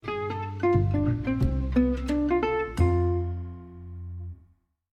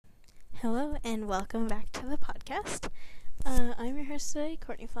and welcome back to the podcast. I'm your host today,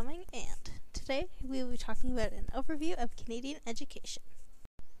 Courtney Fleming, and today we will be talking about an overview of Canadian education.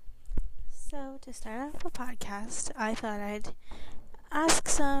 So, to start off the podcast, I thought I'd ask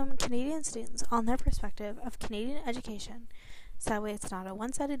some Canadian students on their perspective of Canadian education, so that way it's not a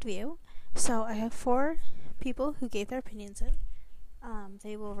one-sided view. So, I have 4 people who gave their opinions in.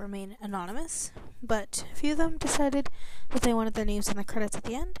 They will remain anonymous, but a few of them decided that they wanted their names in the credits at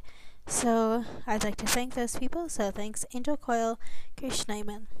the end. So I'd like to thank those people. So thanks Angel Coyle, Grace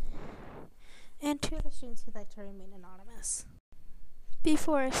Schneidman, and 2 other students who'd like to remain anonymous.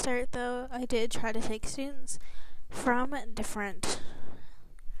 Before I start, though, I did try to take students from different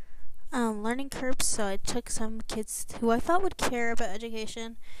learning curves. So I took some kids who I thought would care about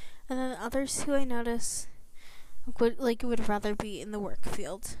education, and then others who I noticed would rather be in the work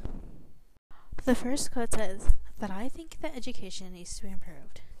field. The first quote says that I think that education needs to be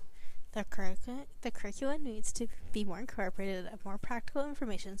improved. The curriculum needs to be more incorporated of more practical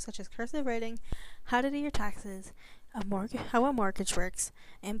information such as cursive writing, how to do your taxes, how a mortgage works,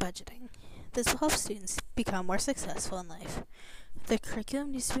 and budgeting. This will help students become more successful in life. The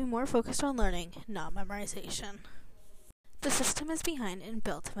curriculum needs to be more focused on learning, not memorization. The system is behind and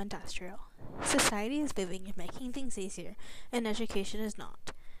built of industrial. Society is moving and making things easier, and education is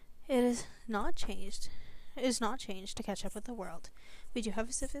not. It is not changed to catch up with the world. We do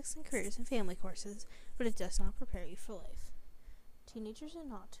have civics and careers and family courses, but it does not prepare you for life. Teenagers are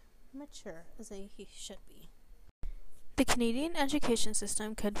not mature as they should be. The Canadian education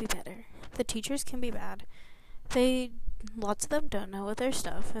system could be better. The teachers can be bad. Lots of them don't know what their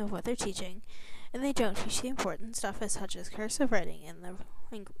stuff and what they're teaching, and they don't teach the important stuff such as cursive writing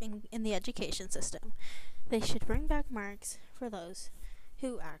in the education system. They should bring back marks for those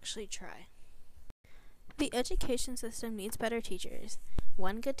who actually try. The education system needs better teachers.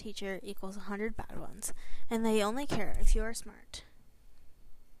 1 good teacher equals 100 bad ones, and they only care if you are smart.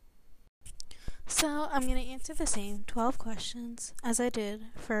 So, I'm going to answer the same 12 questions as I did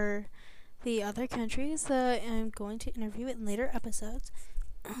for the other countries that I'm going to interview in later episodes.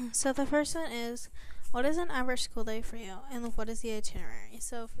 So, the first one is, what is an average school day for you, and what is the itinerary?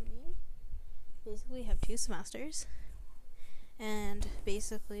 So, for me, basically we have 2 semesters, and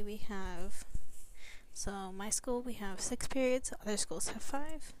basically we have... So, my school, we have 6 periods. Other schools have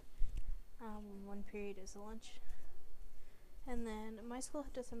 5. 1 period is a lunch. And then my school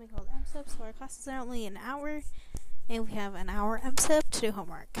does something called MSIP, so our classes are only an hour. And we have an hour MSIP to do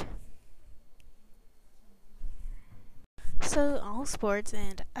homework. So, all sports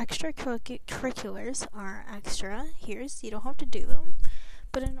and extracurriculars are extra. Here's, you don't have to do them.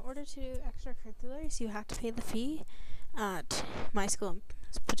 But in order to do extracurriculars, you have to pay the fee. At my school in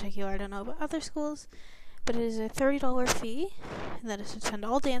particular, I don't know about other schools, but it is a $30 fee, and that is to attend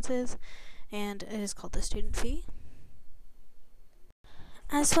all dances, and it is called the student fee.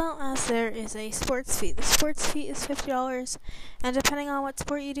 As well as there is a sports fee. The sports fee is $50, and depending on what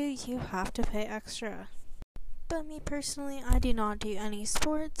sport you do, you have to pay extra. But me personally, I do not do any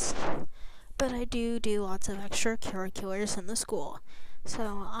sports, but I do lots of extracurriculars in the school.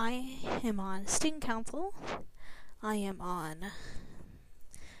 So I am on student council. I am on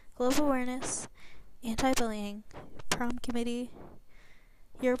global awareness, anti-bullying, prom committee,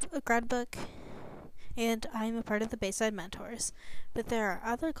 your grad book, and I'm a part of the Bayside Mentors. But there are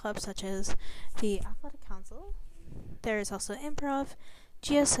other clubs such as the Athletic Council. There is also improv,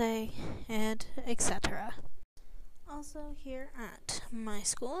 GSA, and etc. Also here at my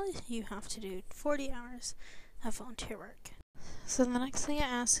school, you have to do 40 hours of volunteer work. So the next thing I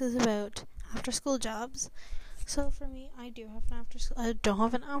ask is about after-school jobs. So for me, I don't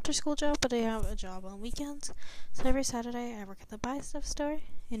have an after-school job, but I have a job on weekends. So every Saturday, I work at the Buy Stuff store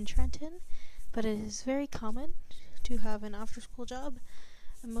in Trenton, but it is very common to have an after-school job.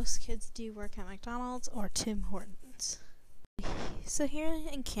 And most kids do work at McDonald's or Tim Hortons. So here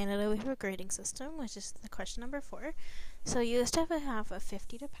in Canada, we have a grading system, which is the question number 4. So you just have to have a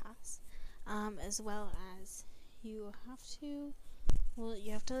 50 to pass, as well as you have to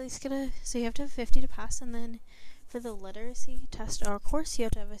at least so you have to have 50 to pass, and then for the literacy test or course, you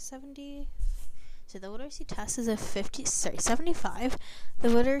have to have a 70. So the literacy test is 75. The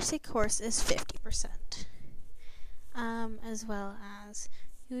literacy course is 50%. As well as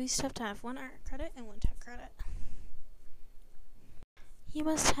you used to have 1 art credit and 1 tech credit. You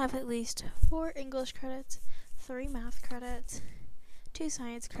must have at least 4 English credits, 3 math credits, 2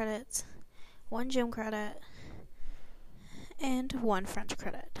 science credits, 1 gym credit, and 1 French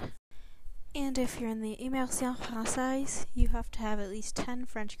credit. And if you're in the Immersion Française, you have to have at least 10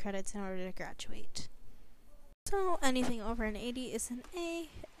 French credits in order to graduate. So anything over an 80 is an A,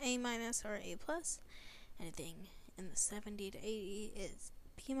 A minus, or A plus. Anything in the 70 to 80 is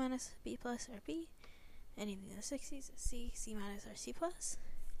B minus, B plus, or B. Anything in the 60s is C, C minus, or C plus.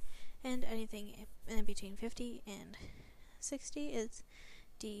 And anything in between 50 and 60 is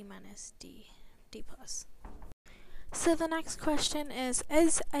D minus, D, D plus. So the next question is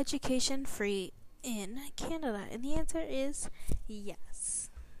education free in Canada? And the answer is yes.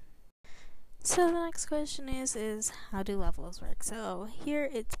 So the next question is how do levels work? So here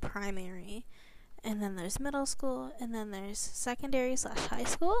it's primary, and then there's middle school, and then there's secondary/high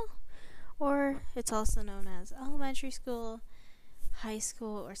school, or it's also known as elementary school, high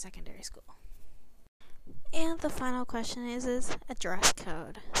school, or secondary school. And the final question is a dress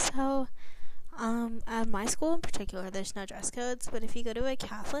code. So at my school in particular, there's no dress codes, but if you go to a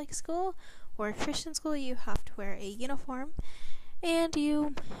Catholic school or a Christian school, you have to wear a uniform, and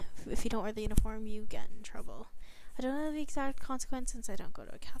if you don't wear the uniform, you get in trouble. I don't know the exact consequence since I don't go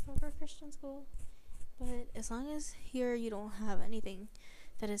to a Catholic or Christian school, but as long as here you don't have anything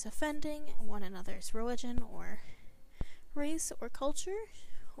that is offending one another's religion or race or culture,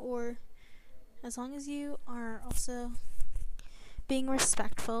 or as long as you are also being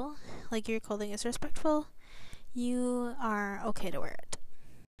respectful, like your clothing is respectful, you are okay to wear it.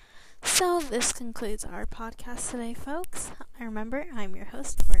 So this concludes our podcast today, folks. Remember, I'm your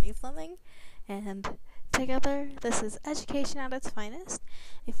host, Courtney Fleming, and together, this is education at its finest.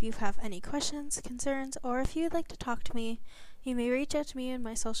 If you have any questions, concerns, or if you'd like to talk to me, you may reach out to me in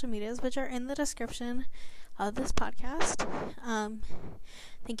my social medias, which are in the description of this podcast.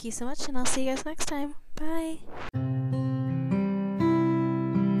 Thank you so much, and I'll see you guys next time. Bye!